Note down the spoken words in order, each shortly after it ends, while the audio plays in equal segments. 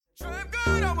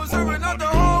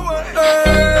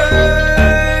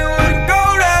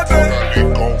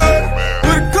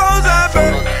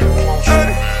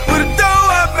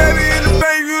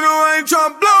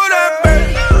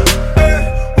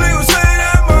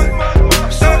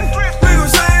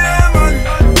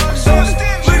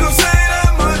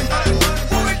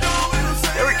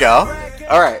Go.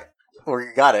 All right, we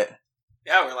got it.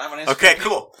 Yeah, we're live on Instagram. Okay,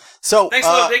 cool. So thanks,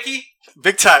 Little Dicky.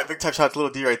 Big time shout out to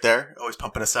Little D right there, always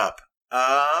pumping us up.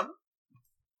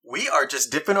 We are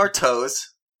just dipping our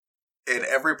toes in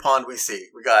every pond we see.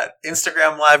 We got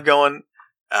Instagram Live going.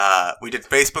 We did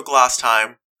Facebook last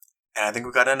time, and I think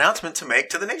we got an announcement to make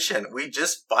to the nation. We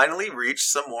just finally reached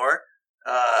some more.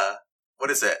 What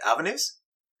is it? Avenues?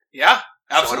 Yeah,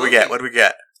 absolutely. So what do we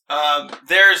get?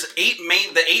 There's the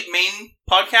 8 main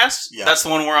podcasts. Yeah. That's the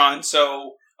one we're on.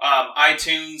 So,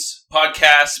 iTunes,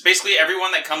 podcasts, basically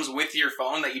everyone that comes with your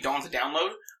phone that you don't have to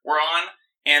download, we're on.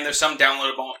 And there's some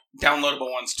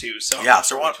downloadable ones too. So we're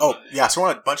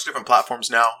on a bunch of different platforms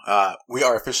now. We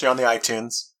are officially on the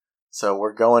iTunes. So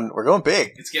we're going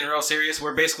big. It's getting real serious.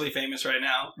 We're basically famous right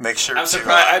now. Make sure I'm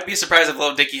surprised. I'd be surprised if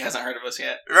Little Dicky hasn't heard of us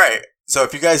yet. Right. So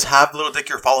if you guys have Little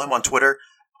Dicky or follow him on Twitter,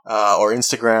 or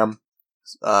Instagram,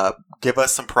 give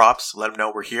us some props. Let him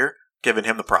know we're here. Giving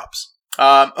him the props.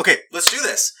 Okay, let's do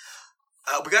this.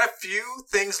 We got a few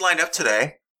things lined up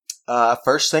today.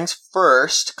 First things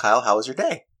first, Kyle, how was your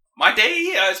day? My day,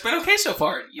 it's been okay so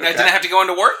far. I didn't have to go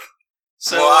into work,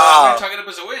 so wow. I'm going to chalk it up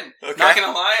as a win. Okay. Not going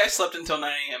to lie, I slept until 9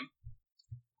 a.m.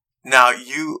 Now,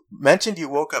 you mentioned you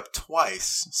woke up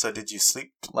twice, so did you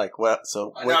sleep like what?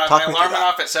 So my alarm went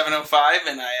off at 7:05,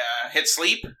 and I hit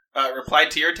sleep, replied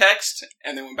to your text,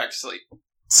 and then went back to sleep.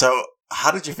 So,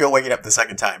 how did you feel waking up the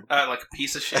second time? Like a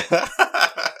piece of shit.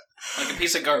 Like a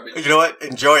piece of garbage. You know what?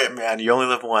 Enjoy it, man. You only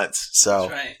live once, so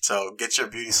that's right. So get your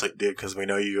beauty sleep, dude, because we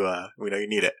know you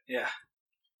need it. Yeah.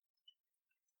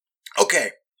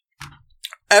 Okay.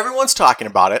 Everyone's talking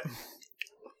about it,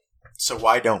 so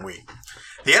why don't we?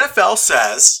 The NFL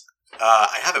says,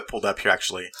 I have it pulled up here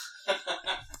actually.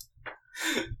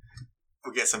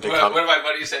 We'll get some big One of my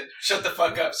buddies said, "Shut the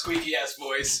fuck up, squeaky ass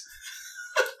voice."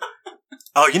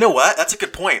 Oh, you know what? That's a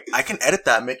good point. I can edit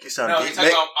that and make you sound deep. No, he's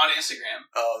talking about on Instagram.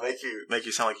 Oh, make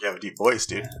you sound like you have a deep voice,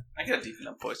 dude. Yeah, I got a deep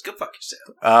enough voice. Go fuck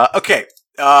yourself. Okay.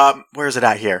 Where is it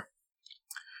at here?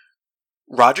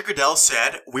 Roger Goodell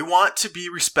said, "We want to be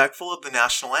respectful of the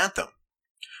national anthem.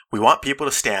 We want people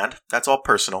to stand, that's all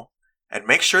personal, and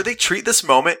make sure they treat this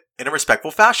moment in a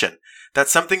respectful fashion.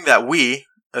 That's something that we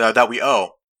owe.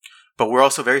 But we're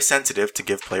also very sensitive to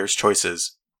give players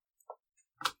choices."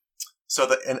 So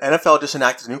the NFL just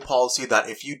enacted a new policy that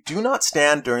if you do not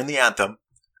stand during the anthem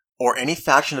or any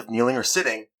fashion of kneeling or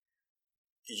sitting,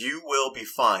 you will be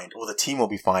fined. Well, the team will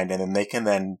be fined, and then they can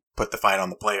then put the fine on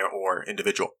the player or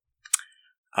individual.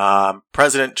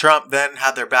 President Trump then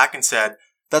had their back and said,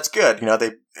 "That's good."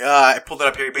 I pulled it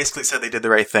up here. He basically said they did the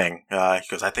right thing. He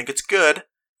goes, "I think it's good."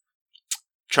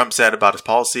 Trump said about his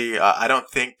policy, "I don't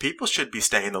think people should be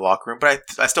staying in the locker room, but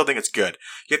I still think it's good.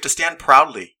 You have to stand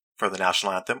proudly for the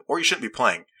national anthem, or you shouldn't be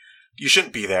playing. You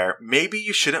shouldn't be there. Maybe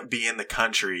you shouldn't be in the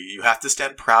country. You have to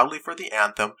stand proudly for the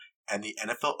anthem, and the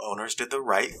NFL owners did the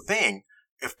right thing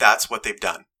if that's what they've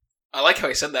done." I like how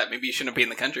he said that. Maybe you shouldn't be in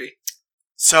the country.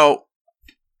 So,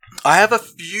 I have a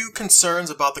few concerns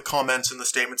about the comments and the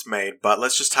statements made, but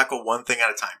let's just tackle one thing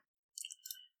at a time.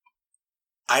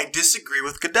 I disagree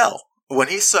with Goodell. When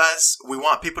he says we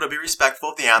want people to be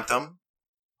respectful of the anthem,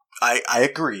 I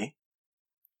agree.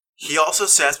 He also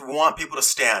says we want people to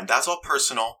stand. That's all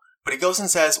personal. But he goes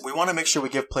and says we want to make sure we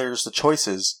give players the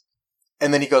choices.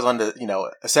 And then he goes on to,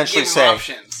 essentially say,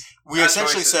 options. We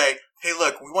essentially say, hey,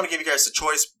 look, we want to give you guys the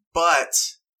choice, but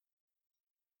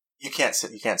you can't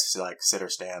sit or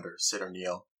stand or sit or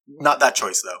kneel. Not that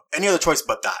choice though. Any other choice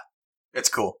but that. It's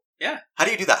cool. Yeah. How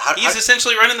do you do that? He's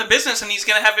essentially running the business, and he's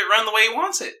going to have it run the way he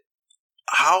wants it.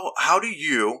 How do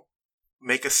you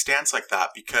make a stance like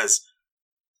that? Because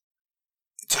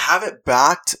to have it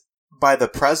backed by the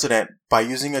president by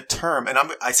using a term, and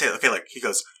I say, okay, like he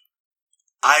goes,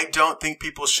 "I don't think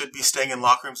people should be staying in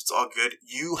locker rooms. It's all good.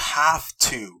 You have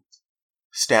to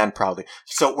stand proudly."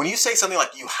 So when you say something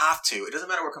like "you have to," it doesn't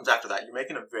matter what comes after that. You're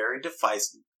making a very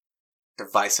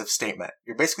divisive statement.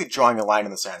 You're basically drawing a line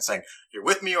in the sand, saying you're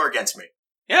with me or against me.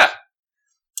 Yeah.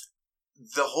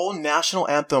 The whole national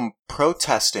anthem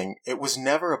protesting, it was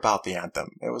never about the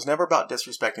anthem. It was never about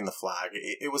disrespecting the flag.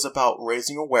 It was about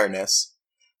raising awareness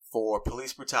for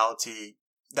police brutality.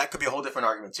 That could be a whole different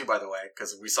argument too, by the way,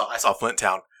 because I saw Flint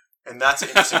Town, and that's an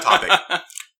interesting topic.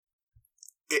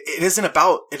 It isn't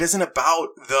about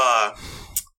the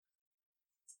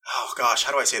oh gosh,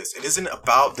 how do I say this? It isn't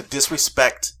about the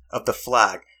disrespect of the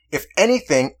flag. If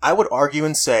anything, I would argue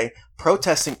and say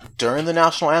protesting during the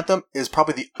national anthem is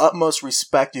probably the utmost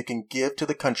respect you can give to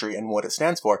the country and what it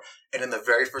stands for. And in the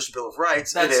very first Bill of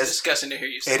Rights, That's disgusting to hear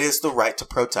you say. It is the right to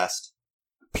protest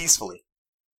peacefully.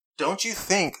 Don't you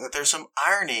think that there's some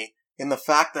irony in the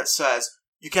fact that says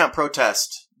you can't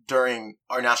protest during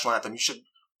our national anthem? You should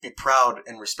be proud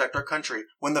and respect our country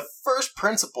when the first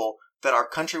principle that our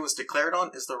country was declared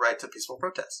on is the right to peaceful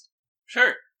protest.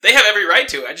 Sure. They have every right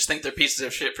to. I just think they're pieces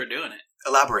of shit for doing it.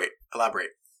 Elaborate.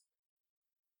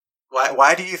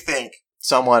 Why do you think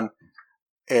someone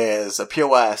is a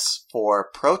POS for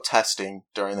protesting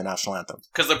during the national anthem?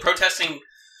 Because they're protesting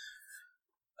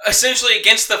essentially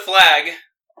against the flag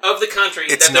of the country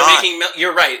it's that they're not. making.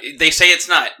 You're right. They say it's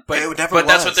not, but It never but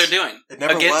that's was. what they're doing. It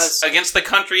never was. Against the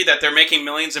country that they're making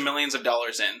millions and millions of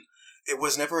dollars in. It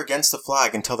was never against the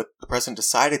flag until the president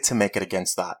decided to make it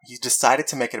against that. He decided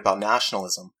to make it about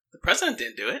nationalism. The president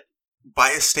didn't do it. By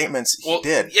his statements, he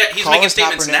did. Yeah, he's making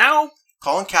statements now.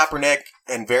 Colin Kaepernick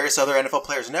and various other NFL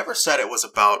players never said it was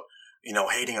about,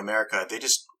 hating America. They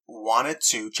just wanted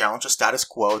to challenge the status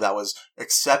quo that was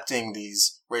accepting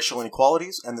these racial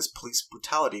inequalities and this police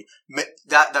brutality.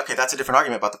 That's a different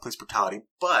argument about the police brutality,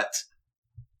 but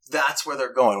that's where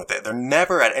they're going with it. They're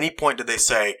never at any point did they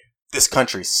say, this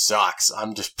country sucks.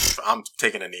 I'm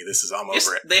taking a knee. I'm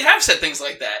over it. They have said things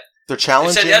like that. They're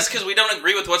challenging. They said yes because we don't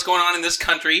agree with what's going on in this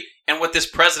country and what this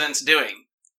president's doing.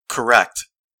 Correct.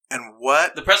 And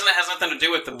what the president has nothing to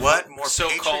do with the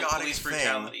so-called patriotic police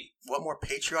brutality. What more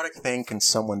patriotic thing can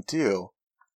someone do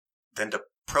than to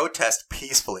protest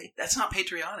peacefully? That's not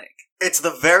patriotic. It's the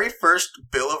very first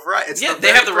Bill of Rights. Yeah,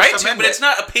 they have the right to, but it's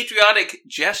not a patriotic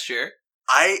gesture.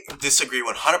 I disagree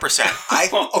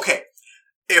 100%. Okay,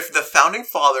 if the founding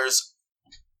fathers,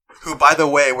 who by the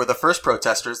way were the first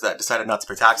protesters that decided not to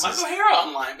pay taxes, Mike O'Hara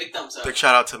online, big thumbs up. Big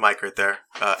shout out to Mike right there.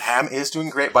 Ham is doing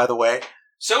great, by the way.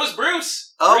 So is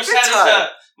Bruce. Oh, Bruce had his,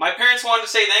 my parents wanted to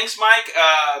say thanks, Mike.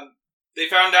 They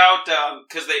found out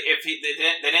because they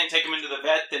didn't take him into the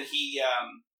vet, then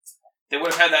they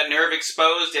would have had that nerve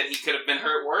exposed, and he could have been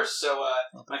hurt worse. So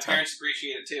my parents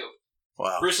appreciate it too.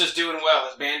 Wow. Bruce is doing well.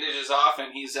 His bandage is off,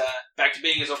 and he's back to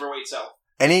being his overweight self.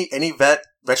 Any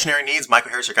veterinary needs, Michael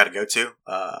Harris, you got to go to.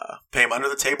 Pay him under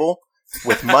the table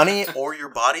with money or your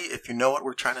body, if you know what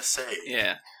we're trying to say.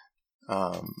 Yeah.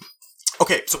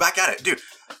 Okay, so back at it, dude.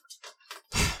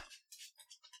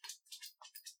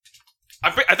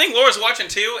 I think Laura's watching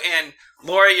too, and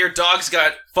Laura, your dog's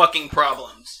got fucking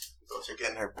problems. You're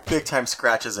getting her big time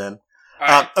scratches in. All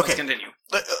right, okay. Let's continue.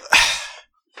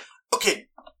 Okay,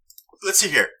 let's see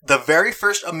here. The very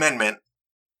first amendment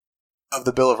of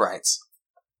the Bill of Rights.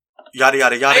 Yada,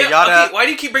 yada, yada, yada. Okay, why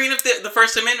do you keep bringing up the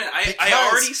First Amendment? I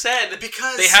already said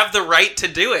because they have the right to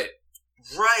do it.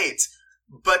 Right.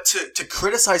 But to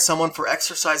criticize someone for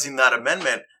exercising that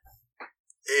amendment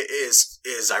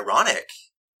is ironic.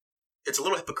 It's a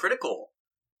little hypocritical.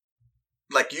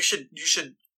 Like you should.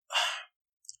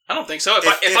 I don't think so.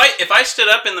 If I stood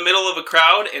up in the middle of a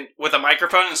crowd and with a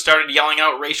microphone and started yelling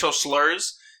out racial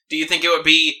slurs, do you think it would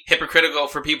be hypocritical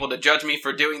for people to judge me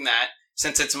for doing that?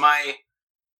 Since it's my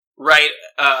right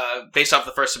based off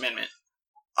the First Amendment.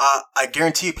 I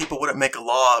guarantee you people wouldn't make a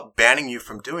law banning you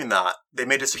from doing that. They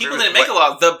may disagree. People didn't make a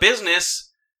law. The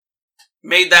business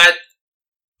made that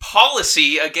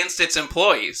policy against its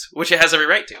employees, which it has every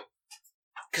right to.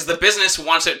 Because the business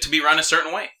wants it to be run a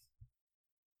certain way.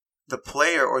 The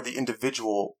player or the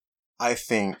individual, I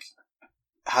think,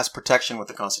 has protection with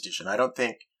the Constitution. I don't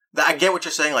think... I get what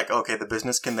you're saying, like, okay, the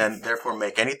business can then therefore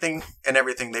make anything and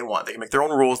everything they want. They can make their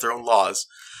own rules, their own laws.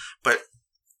 But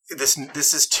this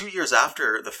is 2 years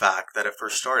after the fact that it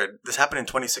first started. This happened in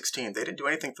 2016. They didn't do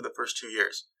anything for the first 2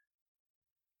 years.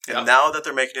 And now that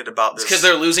they're making it about this... It's because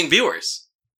they're losing viewers.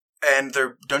 And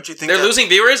don't you think they're losing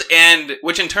viewers, and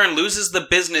which in turn loses the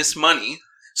business money.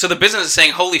 So the business is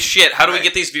saying, holy shit, how do we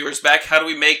get these viewers back? How do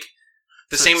we make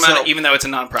the same amount, even though it's a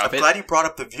nonprofit? I'm glad you brought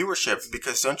up the viewership,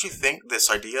 because don't you think this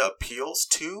idea appeals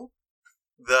to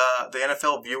the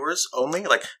NFL viewers only?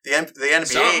 Like the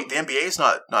NBA is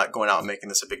not going out and making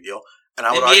this a big deal. And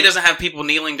the NBA doesn't have people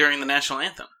kneeling during the national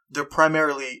anthem. They're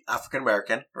primarily African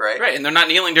American, right? Right, and they're not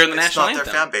kneeling during the national anthem. It's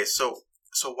not their fan base.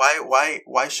 So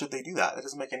why should they do that? That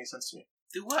doesn't make any sense to me.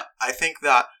 Do what? I think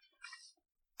that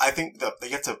they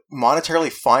get to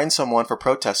monetarily fine someone for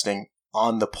protesting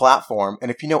on the platform,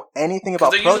 and if you know anything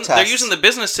about protests, they're using the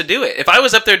business to do it. If I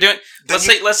was up there doing,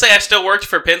 let's say I still worked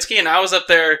for Penske, and I was up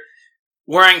there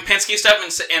wearing Penske stuff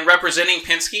and representing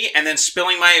Penske, and then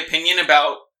spilling my opinion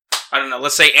about, I don't know,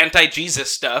 let's say anti-Jesus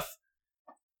stuff,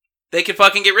 they could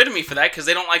fucking get rid of me for that because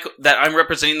they don't like that I'm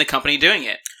representing the company doing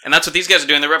it. And that's what these guys are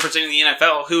doing. They're representing the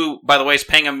NFL, who, by the way, is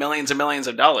paying them millions and millions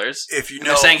of dollars.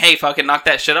 They're saying, hey, fucking knock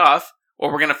that shit off,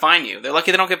 or we're going to fine you. They're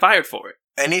lucky they don't get fired for it.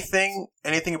 Anything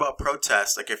about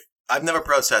protests, like if I've never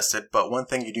protested, but one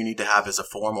thing you do need to have is a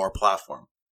forum or a platform.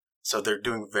 So they're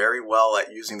doing very well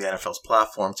at using the NFL's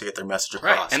platform to get their message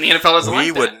across. Right. And the NFL doesn't like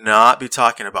that. We would not be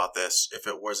talking about this if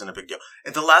it wasn't a big deal.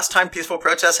 And the last time peaceful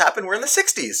protests happened were in the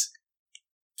 60s.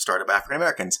 Started by African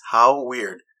Americans. How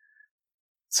weird.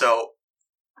 So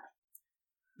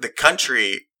the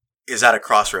country is at a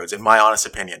crossroads, in my honest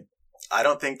opinion. I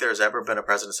don't think there's ever been a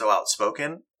president so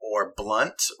outspoken, or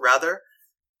blunt, rather,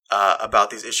 about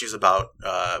these issues about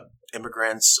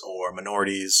immigrants or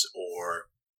minorities or,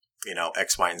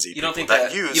 X, Y, and Z. You don't think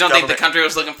the country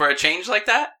was looking for a change like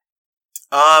that?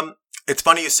 It's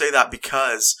funny you say that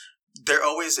because there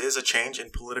always is a change in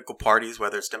political parties,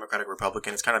 whether it's Democratic or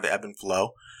Republican. It's kind of the ebb and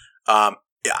flow.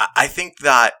 I think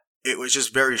that it was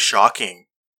just very shocking.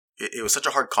 It was such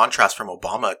a hard contrast from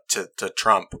Obama to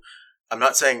Trump. I'm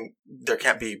not saying there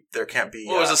can't be.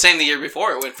 Well, it was the same the year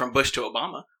before. It went from Bush to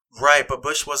Obama. Right, but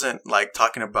Bush wasn't like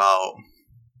talking about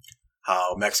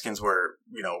how Mexicans were,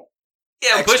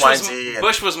 Yeah, X, Bush Y, was Z,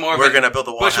 Bush was more. We're going to build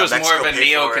the wall. Bush was more of a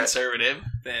neoconservative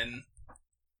than.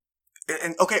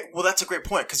 And okay, well, that's a great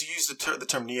point because you used the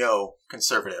term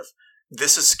neoconservative.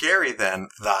 This is scary then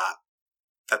that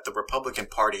the Republican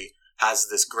Party has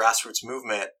this grassroots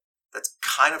movement that's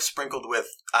kind of sprinkled with,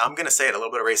 I'm going to say it, a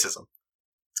little bit of racism.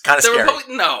 It's kind of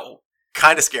scary. No.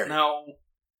 Kind of scary. No.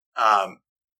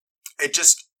 It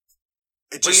just.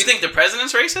 Well, you think the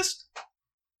president's racist?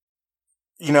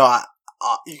 You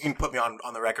can put me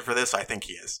on the record for this. I think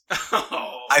he is.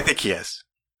 Oh. I think he is.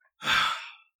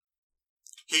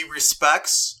 He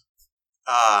respects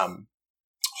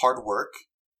hard work.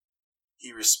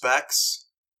 He respects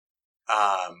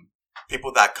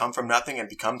people that come from nothing and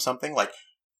become something. Like,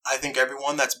 I think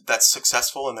everyone that's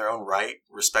successful in their own right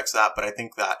respects that, but I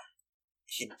think that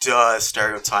he does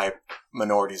stereotype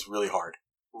minorities really hard.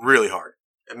 Really hard.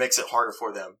 It makes it harder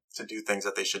for them to do things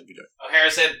that they should be doing.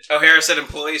 O'Hara said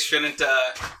employees shouldn't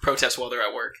protest while they're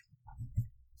at work.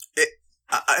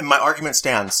 And my argument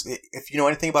stands. If you know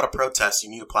anything about a protest, you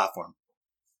need a platform.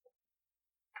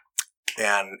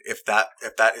 And if that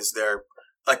is their,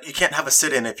 like, you can't have a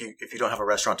sit-in if you don't have a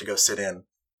restaurant to go sit in,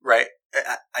 right?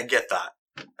 I get that.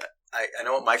 I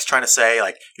know what Mike's trying to say.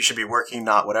 Like, you should be working,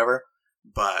 not whatever.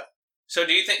 But So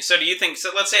let's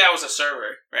say I was a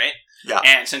server, right? Yeah.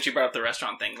 And since you brought up the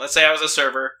restaurant thing, let's say I was a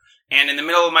server, and in the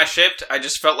middle of my shift, I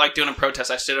just felt like doing a protest.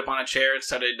 I stood up on a chair and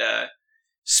started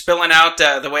spilling out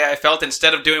the way I felt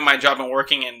instead of doing my job and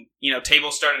working, and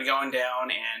tables started going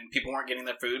down and people weren't getting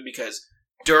their food because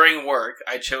during work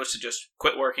I chose to just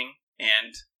quit working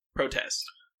and protest.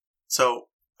 So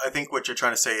I think what you're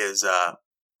trying to say is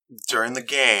during the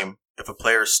game, if a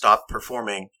player stopped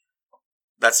performing,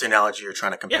 that's the analogy you're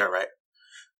trying to compare, right?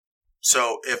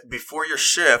 So if before your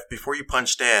shift, before you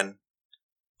punched in,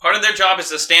 part of their job is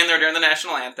to stand there during the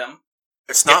national anthem.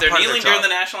 It's not if they're part kneeling of their job. during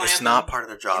the national anthem. It's not part of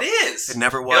their job. It is. It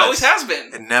never was. It always has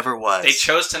been. It never was. They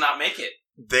chose to not make it.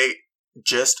 They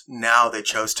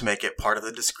chose to make it part of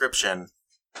the description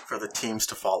for the teams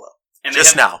to follow. And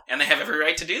now. And they have every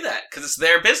right to do that because it's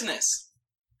their business.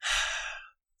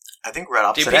 I think we're at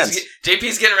opposite ends.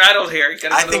 JP's getting rattled here.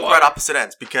 I think we're at opposite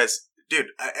ends because, dude,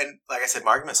 and like I said,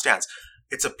 my argument stands.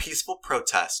 It's a peaceful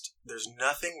protest. There's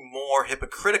nothing more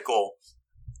hypocritical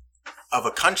of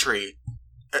a country,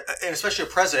 and especially a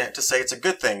president, to say it's a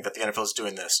good thing that the NFL is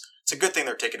doing this. It's a good thing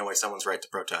they're taking away someone's right to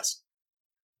protest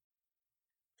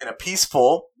in a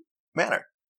peaceful manner.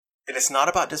 And it's not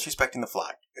about disrespecting the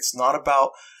flag. It's not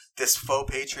about this faux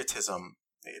patriotism.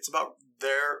 It's about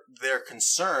their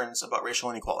concerns about racial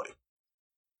inequality.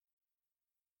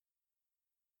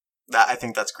 I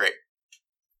think that's great.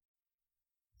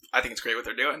 I think it's great what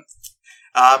they're doing.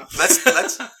 Let's.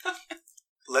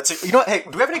 You know what? Hey,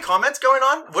 do we have any comments going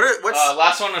on? What's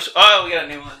last one was? Oh, we got a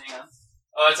new one. Hang on.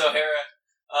 Oh, it's O'Hara.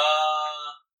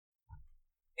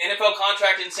 NFL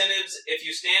contract incentives. If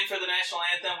you stand for the national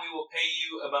anthem, we will pay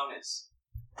you a bonus.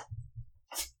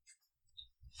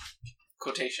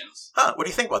 Quotations. Huh? What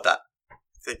do you think about that?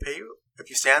 If they pay you, if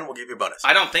you stand, we'll give you a bonus.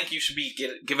 I don't think you should be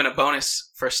given a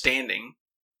bonus for standing.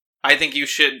 I think you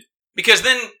should, because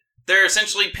then they're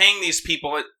essentially paying these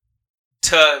people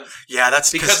to. Yeah,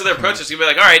 that's because of their protest. You'll be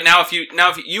like, all right, now if you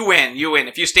win.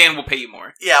 If you stand, we'll pay you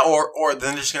more. Yeah, or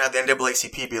then they're just gonna have the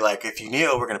NAACP be like, if you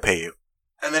kneel, we're gonna pay you.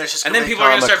 And then it's just. And then people are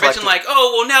gonna start bitching like,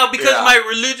 oh, well, now because of my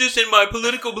religious and my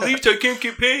political beliefs, I can't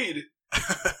get paid.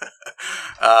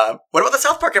 What about the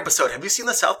South Park episode? Have you seen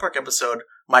the South Park episode?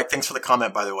 Mike, thanks for the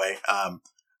comment, by the way.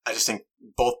 I just think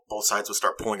both sides would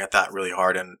start pulling at that really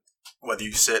hard, and whether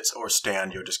you sit or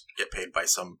stand, you'll just get paid by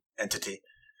some entity.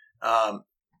 Do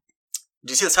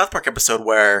you see the South Park episode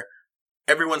where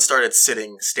everyone started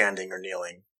sitting, standing, or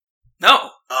kneeling?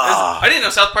 No, I didn't know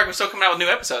South Park was still coming out with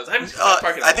new episodes. I haven't seen South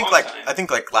Park in a long time. I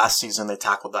think like last season they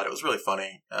tackled that. It was really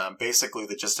funny. Basically,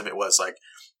 the gist of it was like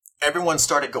everyone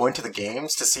started going to the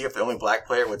games to see if the only black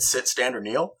player would sit, stand, or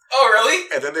kneel. Oh, really?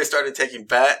 And then they started taking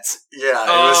bets. Yeah, it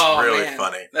was really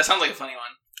funny. That sounds like a funny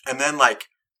one. And then like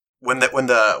when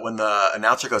the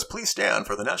announcer goes, "Please stand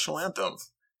for the national anthem,"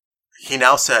 he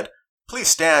now said, "Please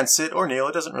stand, sit, or kneel.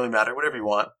 It doesn't really matter. Whatever you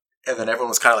want." And then everyone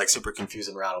was kind of like super confused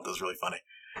and rattled. It was really funny.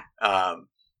 I'll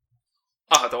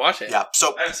have to watch it. Yeah,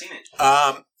 so I haven't seen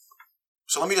it.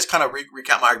 So let me just kind of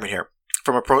recap my argument here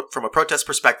from a protest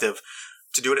perspective.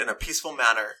 To do it in a peaceful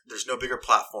manner, there's no bigger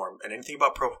platform. And anything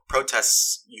about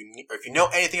protests, if you know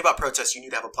anything about protests, you need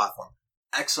to have a platform.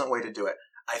 Excellent way to do it.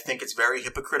 I think it's very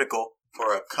hypocritical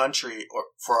for a country or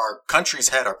for our country's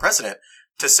head, our president,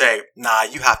 to say, "Nah,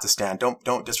 you have to stand.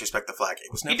 Don't disrespect the flag."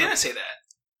 It was never. He didn't say that.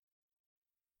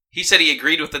 He said he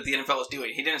agreed with what the NFL was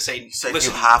doing. He didn't say,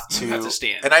 "Listen, you have to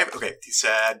stand." And he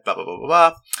said, blah blah blah blah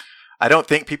blah. I don't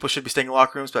think people should be staying in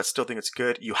locker rooms, but I still think it's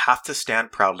good. You have to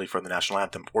stand proudly for the national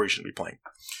anthem, or you shouldn't be playing.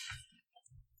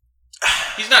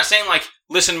 He's not saying, like,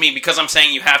 listen to me because I'm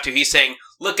saying you have to. He's saying,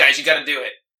 look, guys, you got to do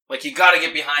it. Like, you got to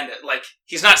get behind it. Like,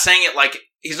 he's not saying it like,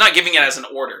 he's not giving it as an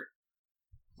order.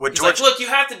 He's like, look, you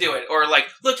have to do it. Or, like,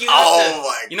 look, you have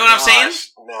to. You know what I'm saying?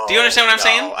 No, do you understand what I'm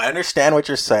saying? I understand what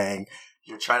you're saying.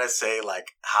 You're trying to say, like,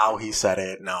 how he said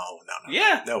it. No.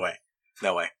 Yeah. No way.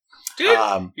 Dude,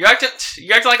 you're acting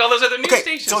like all those other news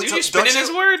stations. You're just spinning his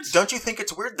words. Don't you think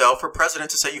it's weird, though, for a president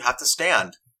to say you have to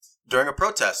stand during a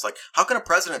protest? Like, how can a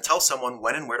president tell someone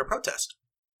when and where to protest?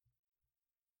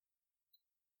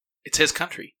 It's his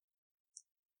country.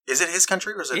 Is it his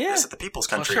country, or is it the people's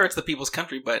country? Well, sure, it's the people's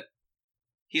country, but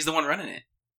he's the one running it.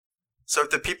 So if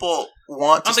the people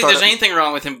want to I don't think there's anything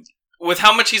wrong with him. With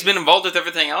how much he's been involved with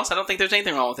everything else, I don't think there's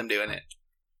anything wrong with him doing it.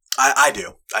 I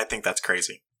do. I think that's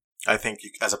crazy. I think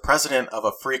as a president of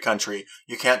a free country,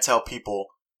 you can't tell people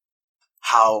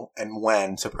how and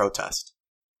when to protest.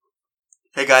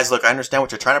 Hey guys, look, I understand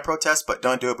what you're trying to protest, but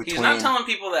don't do it between... He's not telling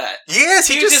people that. Yes,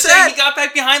 he just said... saying he got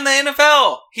back behind the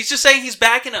NFL. He's just saying he's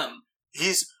backing them.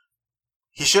 He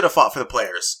should have fought for the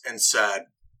players and said,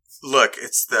 look,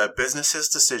 it's the business's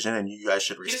decision and you guys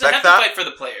should respect that. He doesn't have to fight for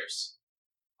the players.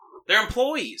 They're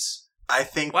employees. I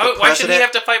think why should he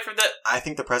have to fight for that? I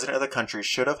think the president of the country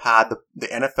should have had the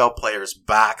NFL players'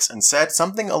 backs and said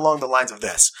something along the lines of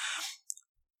this.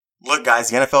 Look, guys,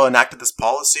 the NFL enacted this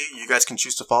policy. You guys can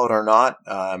choose to follow it or not.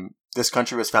 This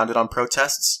country was founded on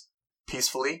protests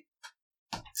peacefully.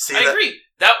 I agree.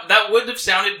 That would have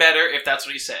sounded better if that's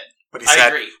what he said. I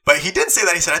agree. But he did say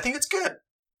that. He said, I think it's good.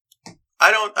 I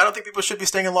don't think people should be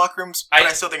staying in locker rooms, but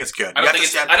I still think it's good. I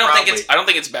don't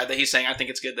think it's bad that he's saying I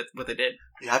think it's good that what they did.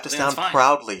 You have to stand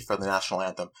proudly for the national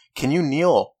anthem. Can you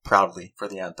kneel proudly for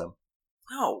the anthem?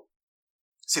 No.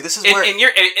 See, this is where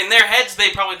in their heads they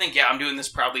probably think, yeah, I'm doing this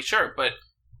proudly, sure, but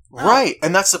no. Right,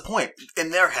 and that's the point. In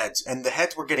their heads, and the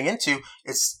heads we're getting into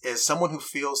is someone who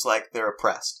feels like they're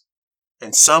oppressed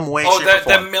in some way. shape, or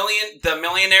form. The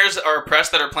millionaires are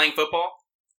oppressed that are playing football.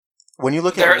 When you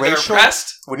look at racial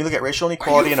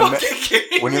inequality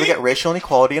when you look at racial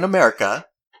inequality in America,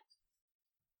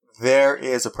 there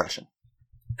is oppression.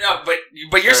 No, but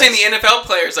you're saying the NFL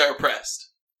players are oppressed.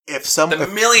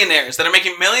 The millionaires that are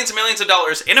making millions and millions of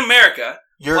dollars in America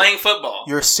playing football.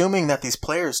 You're assuming that these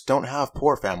players don't have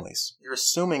poor families. You're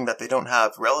assuming that they don't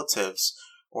have relatives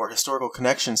or historical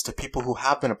connections to people who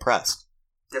have been oppressed.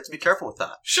 You have to be careful with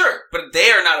that. Sure, but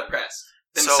they are not oppressed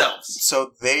themselves.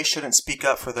 So they shouldn't speak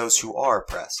up for those who are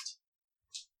oppressed.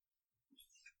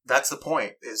 That's the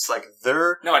point. It's like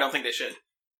they're... No, I don't think they should.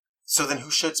 So then who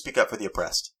should speak up for the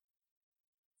oppressed?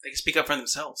 They can speak up for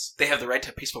themselves. They have the right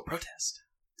to peaceful protest.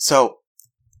 So,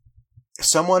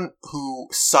 someone who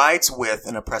sides with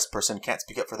an oppressed person can't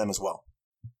speak up for them as well.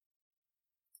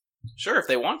 Sure, if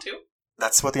they want to.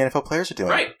 That's what the NFL players are doing.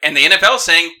 Right. And the NFL is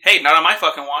saying, hey, not on my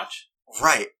fucking watch.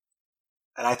 Right.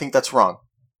 And I think that's wrong.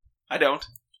 I don't.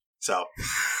 So.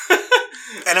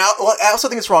 And I also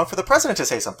think it's wrong for the president to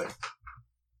say something.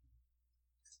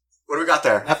 What do we got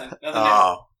there? Nothing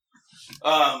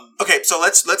Okay, so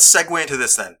let's segue into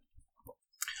this then.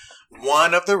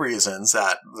 One of the reasons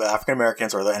that the African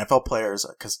Americans or the NFL players,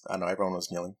 because I know everyone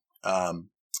was kneeling,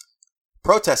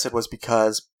 protested was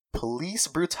because police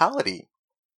brutality.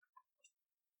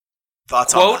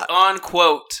 Thoughts on that? Quote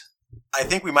unquote. I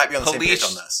think we might be on the same page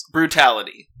on this.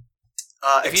 Brutality.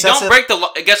 If you don't break the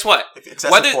law, guess what?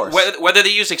 Whether they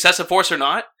use excessive force or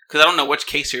not, because I don't know which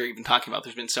case you're even talking about.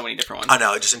 There's been so many different ones. I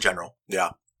know, just in general. Yeah.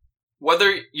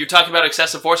 Whether you're talking about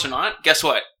excessive force or not, guess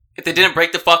what? If they didn't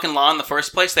break the fucking law in the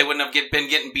first place, they wouldn't have been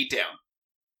getting beat down.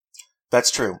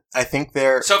 That's true. I think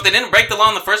So if they didn't break the law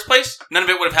in the first place, none of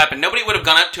it would have happened. Nobody would have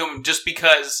gone up to him just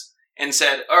because and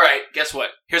said, all right, guess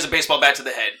what? Here's a baseball bat to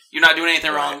the head. You're not doing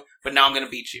anything wrong, but now I'm going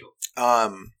to beat you.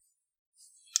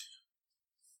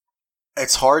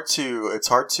 It's hard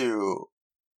to.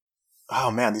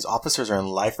 Oh man, these officers are in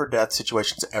life or death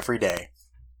situations every day.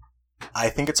 I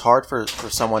think it's hard for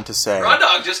someone to say. Raw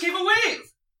Dog just gave a wave.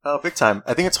 Oh, big time!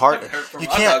 I think it's hard. I haven't heard from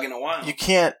Raw Dog in a while. You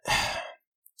can't.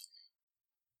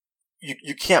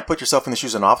 You can't put yourself in the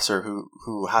shoes of an officer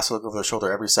who has to look over their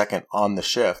shoulder every second on the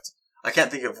shift. I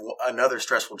can't think of another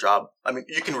stressful job. I mean,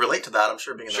 you can relate to that, I'm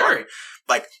sure, being in the Army.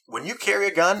 Like, when you carry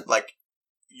a gun, like,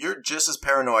 you're just as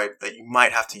paranoid that you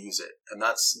might have to use it. And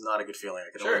that's not a good feeling,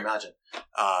 I can only imagine.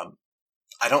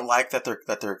 I don't like that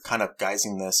they're kind of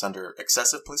guising this under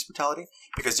excessive police brutality,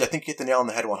 because I think you hit the nail on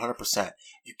the head 100%.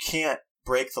 You can't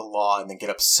break the law and then get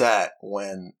upset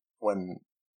when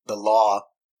the law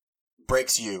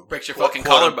breaks you. Breaks your fucking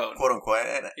collarbone. Quote unquote.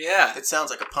 And yeah. It sounds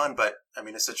like a pun, but I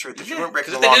mean, it's the truth. If you weren't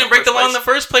breaking the law, if they didn't break the law in the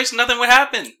first place, nothing would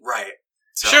happen. Right.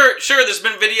 So. Sure. There's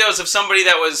been videos of somebody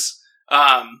that was,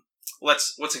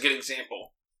 what's a good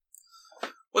example?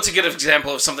 What's a good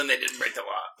example of something they didn't break the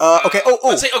law? Okay.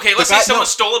 Let's say someone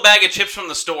stole a bag of chips from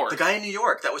the store. The guy in New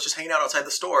York that was just hanging out outside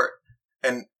the store,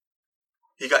 and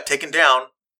he got taken down,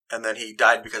 and then he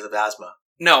died because of asthma.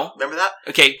 No. Remember that?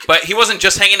 Okay, but he wasn't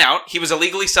just hanging out. He was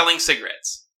illegally selling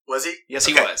cigarettes. Was he? Yes,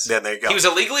 he was. Then there you go. He was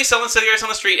illegally selling cigarettes on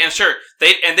the street, and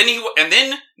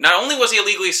then not only was he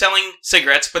illegally selling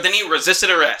cigarettes, but then he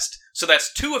resisted arrest. So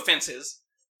that's 2 offenses,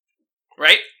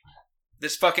 right?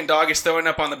 This fucking dog is throwing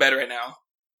up on the bed right now.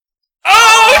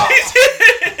 Oh, he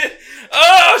did!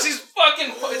 Oh, she's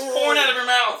fucking, it's pouring out of her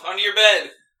mouth onto your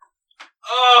bed.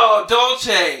 Oh,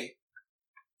 Dolce.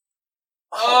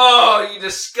 Oh, you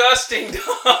disgusting dog.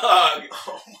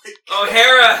 Oh my god.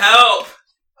 O'Hara, help.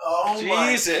 Oh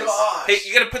Jesus. My gosh. Hey,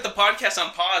 you gotta put the podcast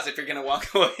on pause if you're gonna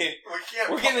walk away. We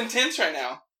can't. We're getting intense right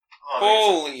now.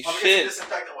 Oh, holy shit.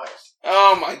 Disinfectant wipes.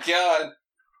 Oh my god.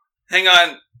 Hang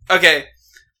on. Okay.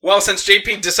 Well, since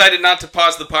JP decided not to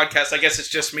pause the podcast, I guess it's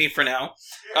just me for now.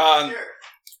 Here.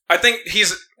 I think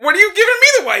he's... What are you giving me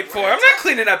the wipe for? I'm not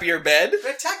cleaning up your bed.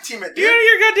 We're tag team it, dude. You're out of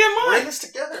your goddamn mind. We're in this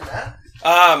together, man.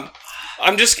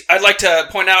 I'd like to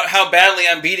point out how badly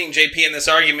I'm beating JP in this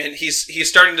argument. He's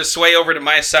starting to sway over to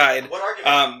my side. What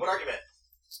argument? What argument?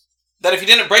 That if you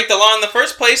didn't break the law in the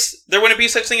first place, there wouldn't be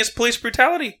such thing as police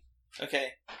brutality. Okay.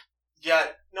 Yeah,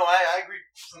 no, I agree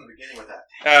from the beginning with that.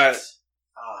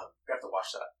 We have to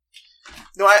watch that.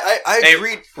 No, I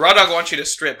agreed. Raw Dog wants you to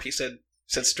strip. He said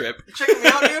strip. You checking me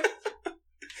out, dude?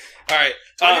 All right.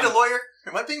 Do I need a lawyer?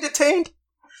 Am I being detained?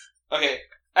 Okay.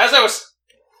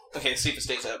 Okay, see if it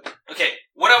stays up. Okay,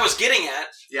 what I was getting at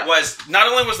was not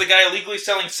only was the guy illegally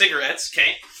selling cigarettes,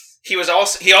 okay, he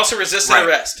also resisted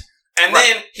arrest. And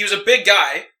then he was a big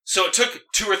guy, so it took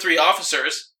 2 or 3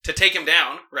 officers to take him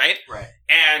down, right? Right.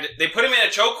 And they put him in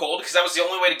a chokehold because that was the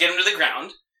only way to get him to the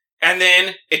ground. And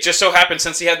then it just so happened,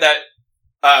 since he had that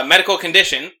medical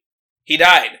condition, he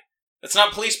died. That's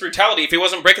not police brutality. If he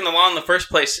wasn't breaking the law in the first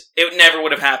place, it never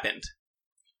would have happened.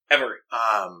 Ever.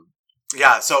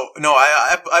 Yeah, so, no,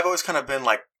 I've always kind of been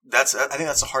like, I think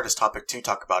that's the hardest topic to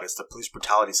talk about, is the police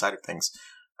brutality side of things.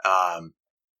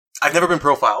 I've never been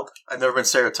profiled. I've never been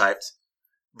stereotyped.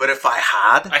 But if I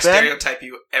had I stereotype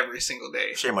you every single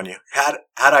day. Shame on you. Had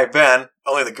I been,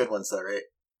 only the good ones though, right?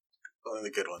 Only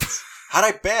the good ones. Had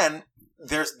I been,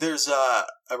 there's a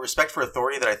respect for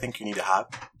authority that I think you need to have.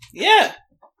 Yeah.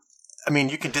 I mean,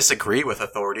 you can disagree with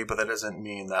authority, but that doesn't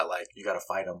mean that, like, you gotta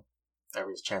fight them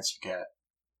every chance you get.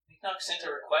 Knox sent a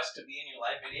request to be in your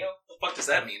live video? What the fuck does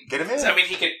that mean? Get him in. Does that mean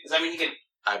he could...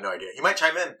 I have no idea. He might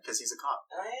chime in, because he's a cop.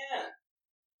 Oh, yeah.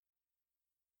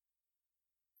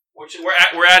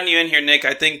 We're adding you in here, Nick.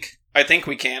 I think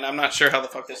we can. I'm not sure how the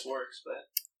fuck this works, but...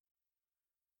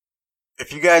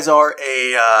 If you guys are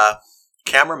a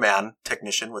cameraman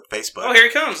technician with Facebook... Oh, here he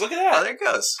comes. Look at that. Oh, there he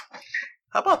goes.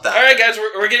 How about that? All right, guys.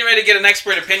 We're getting ready to get an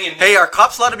expert opinion here. Hey, are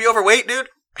cops allowed to be overweight, dude?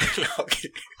 No, I'm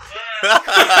kidding. Is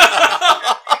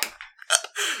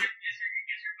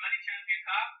your buddy trying to be a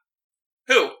cop?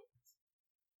 Who?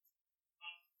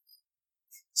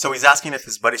 So he's asking if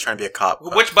his buddy's trying to be a cop.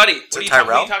 Which buddy? What are you talking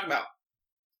about? I don't know. Why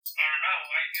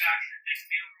you actually think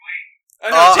me overweight? Oh,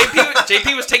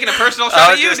 no. JP was taking a personal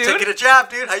shot at you, just dude. taking a jab,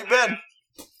 dude. How you been?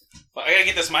 Well, I gotta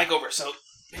get this mic over, so...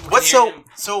 What's so...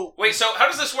 Wait, so how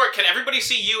does this work? Can everybody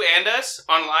see you and us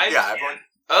on live? Yeah, everyone...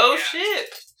 Oh, shit.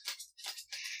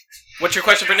 What's your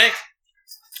question for Nick?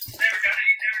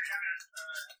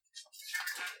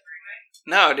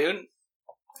 No, dude.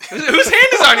 Whose hand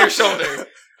is on your shoulder?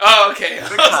 Oh, okay. I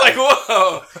was like,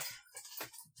 whoa.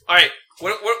 All right.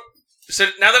 So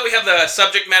now that we have the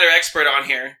subject matter expert on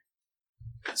here,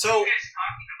 So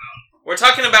we're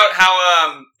talking about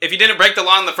how if you didn't break the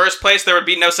law in the first place, there would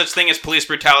be no such thing as police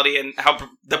brutality, and how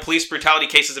the police brutality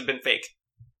cases have been fake.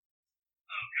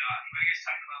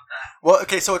 well,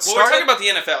 okay, so it Well, started. we're talking about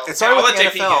the NFL. It started I'll with the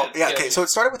let JP NFL. get- Yeah, okay. So it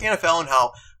started with the NFL and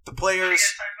how the players.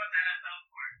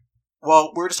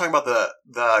 Well, we were just talking about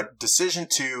the decision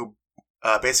to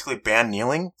basically ban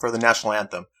kneeling for the national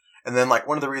anthem, and then like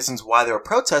one of the reasons why they were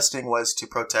protesting was to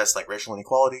protest like racial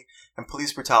inequality and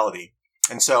police brutality,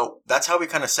 and so that's how we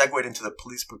kind of segued into the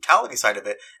police brutality side of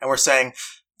it. And we're saying,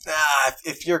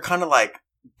 if you're kind of like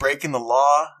breaking the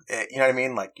law, you know what I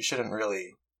mean? Like you shouldn't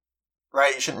really,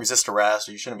 right? You shouldn't resist arrest,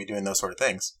 or you shouldn't be doing those sort of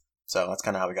things. So that's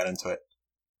kind of how we got into it.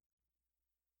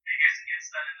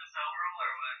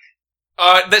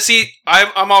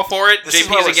 I'm all for it. This is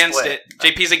where JP's we're against split. it.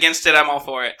 JP's against it. I'm all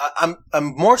for it. I'm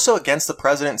more so against the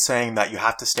president saying that you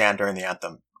have to stand during the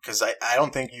anthem, because I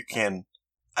don't think you can.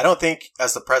 I don't think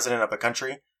as the president of a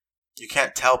country you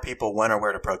can't tell people when or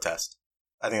where to protest.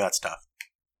 I think that's tough.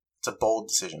 It's a bold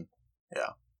decision.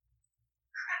 Yeah.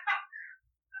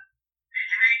 Did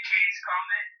you read Katie's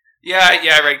comment?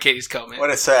 Yeah, I read Katie's comment. What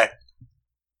did it say?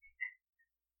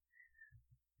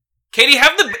 Katie,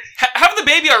 have the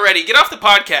baby already. Get off the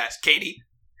podcast, Katie.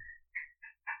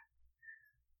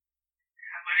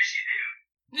 What did she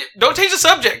do? Don't change the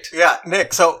subject. Yeah,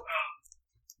 Nick. So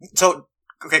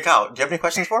okay, Kyle. Do you have any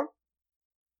questions for him?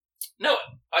 No,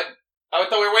 I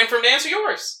thought we were waiting for him to answer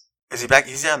yours. Is he back?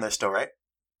 He's down there still, right?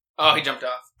 Oh, he jumped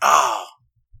off. Oh,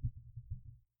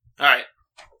 All right.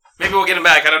 Maybe we'll get him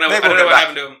back. I don't know. Maybe I don't we'll know get what him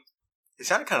happened to him. he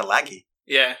sounded kind of laggy.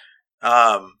 Yeah.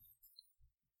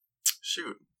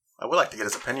 Shoot. I would like to get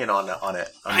his opinion on it. On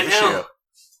I the know. issue.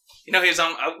 You know, he was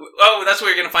on. Oh, that's where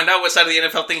you're going to find out what side of the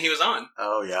NFL thing he was on.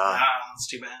 Oh yeah. Ah, that's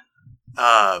too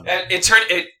bad. And it turned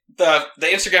the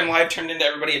Instagram live turned into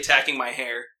everybody attacking my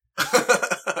hair.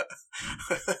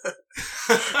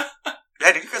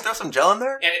 Yeah, did you guys throw some gel in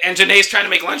there? And Janae's trying to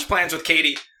make lunch plans with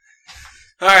Katie.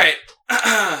 All right.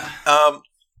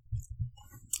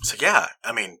 So yeah,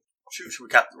 I mean, shoot, we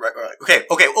got right. Okay.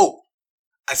 Oh,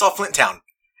 I saw Flint Town,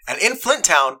 and in Flint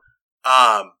Town,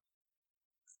 a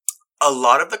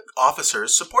lot of the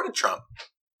officers supported Trump.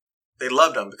 They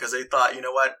loved him because they thought, you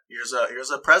know what, here's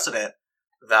a president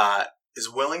that is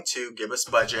willing to give us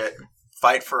budget,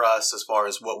 fight for us as far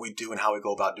as what we do and how we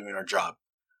go about doing our job.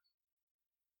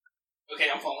 Okay,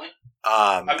 I'm following.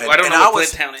 I don't know what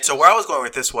Flint Town is. So where I was going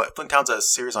with this, Flint Town's a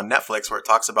series on Netflix where it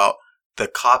talks about the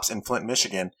cops in Flint,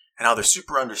 Michigan, and how they're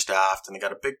super understaffed and they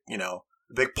got a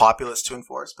big populace to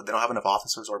enforce, but they don't have enough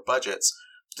officers or budgets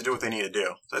to do what they need to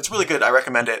do. So it's really good. I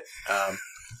recommend it.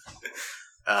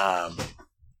 What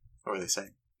were they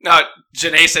saying? No,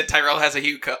 Janae said Tyrell has a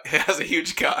huge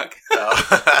cock.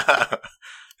 Oh.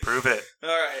 Prove it. All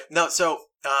right. No, so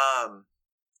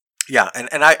yeah,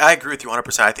 and I agree with you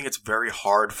 100%. I think it's very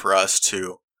hard for us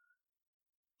to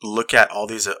look at all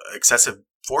these excessive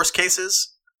force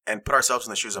cases and put ourselves in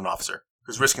the shoes of an officer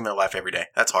who's risking their life every day.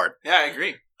 That's hard. Yeah, I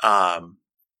agree.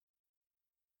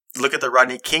 Look at the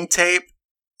Rodney King tape.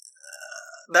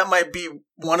 That might be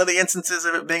one of the instances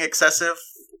of it being excessive.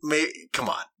 Come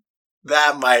on.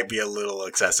 That might be a little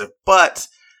excessive. But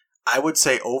I would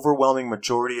say overwhelming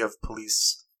majority of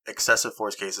police excessive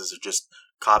force cases are just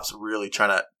cops really trying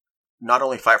to not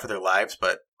only fight for their lives,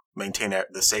 but maintain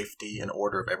the safety and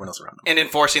order of everyone else around them. And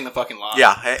enforcing the fucking law.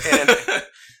 Yeah,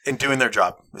 and doing their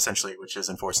job, essentially, which is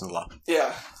enforcing the law.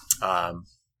 Yeah.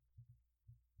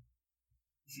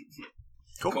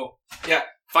 Cool. Yeah.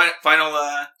 Final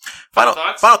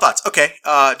thoughts? Final thoughts. Okay.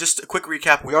 Just a quick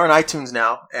recap. We are on iTunes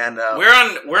now, and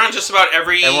we're on just about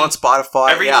every and we're on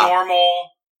Spotify. Every normal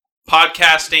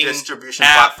podcasting distribution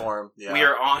app platform. Yeah. we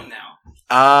are on now.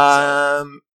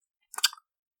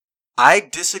 I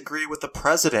disagree with the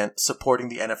president supporting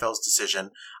the NFL's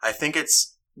decision. I think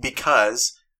it's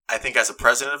because I think as a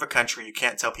president of a country, you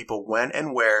can't tell people when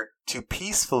and where to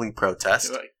peacefully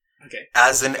protest. Okay.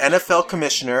 As an NFL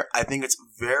commissioner, I think it's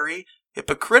very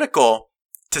hypocritical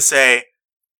to say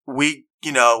we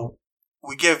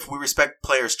respect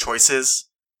players' choices,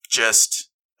 just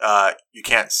you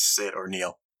can't sit or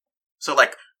kneel. So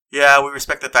yeah, we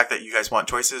respect the fact that you guys want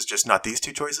choices, just not these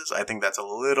two choices. I think that's a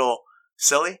little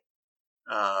silly.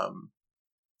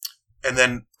 And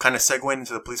then kind of segueing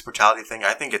into the police brutality thing,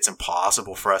 I think it's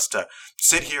impossible for us to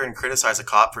sit here and criticize a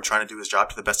cop for trying to do his job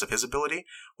to the best of his ability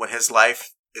when his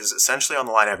life is essentially on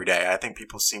the line every day. I think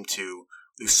people seem to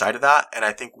lose sight of that. And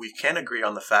I think we can agree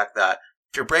on the fact that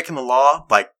if you're breaking the law,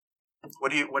 like,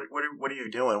 what are you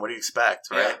doing? What do you expect,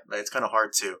 right? Yeah. Like, it's kind of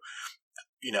hard to,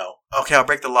 okay, I'll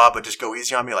break the law, but just go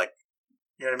easy on me. Like,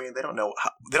 you know what I mean? They don't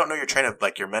know your train of,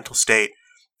 like, your mental state.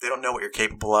 They don't know what you're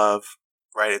capable of,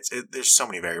 right? There's so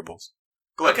many variables.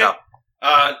 Go ahead,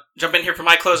 Cal. Jump in here for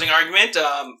my closing argument.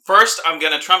 First, I'm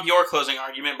going to trump your closing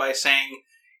argument by saying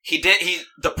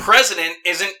the president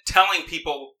isn't telling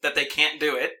people that they can't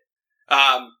do it.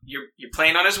 You're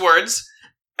playing on his words.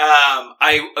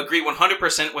 I agree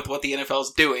 100% with what the NFL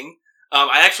is doing.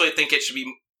 I actually think it should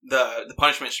be the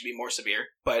punishment should be more severe.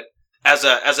 But as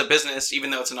a business, even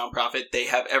though it's a nonprofit, they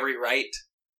have every right,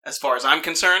 as far as I'm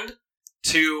concerned,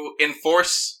 to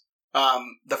enforce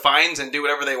the fines and do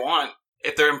whatever they want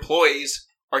if their employees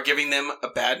are giving them a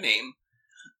bad name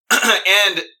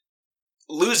and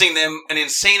losing them an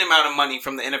insane amount of money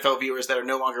from the NFL viewers that are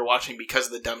no longer watching because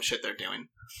of the dumb shit they're doing.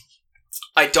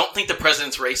 I don't think the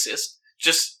president's racist.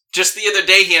 Just the other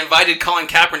day, he invited Colin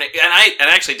Kaepernick, and I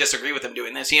actually disagree with him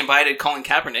doing this. He invited Colin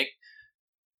Kaepernick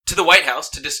to the White House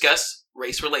to discuss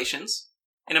race relations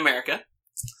in America.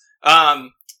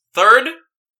 Third,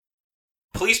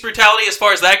 police brutality, as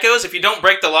far as that goes, if you don't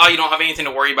break the law, you don't have anything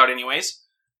to worry about anyways.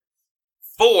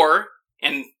 Fourth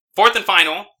and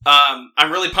final,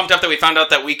 I'm really pumped up that we found out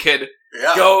that we could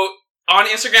go on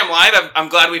Instagram Live. I'm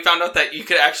glad we found out that you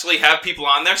could actually have people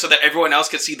on there so that everyone else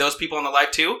could see those people on the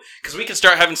live too, because we can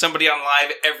start having somebody on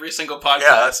live every single podcast.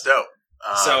 Yeah, that's dope.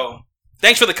 So,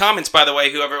 thanks for the comments, by the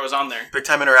way, whoever was on there. Big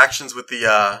time interactions with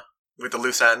the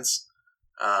loose ends.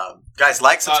 Guys,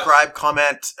 like, subscribe,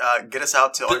 comment, get us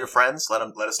out to all your friends. Let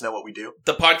us know what we do.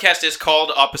 The podcast is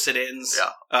called Opposite Ends.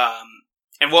 Yeah.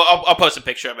 And I'll post a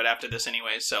picture of it after this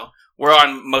anyway. So we're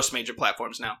on most major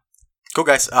platforms now. Cool,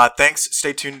 guys. Thanks.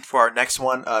 Stay tuned for our next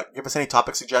one. Give us any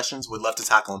topic suggestions. We'd love to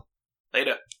tackle them.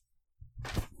 Later.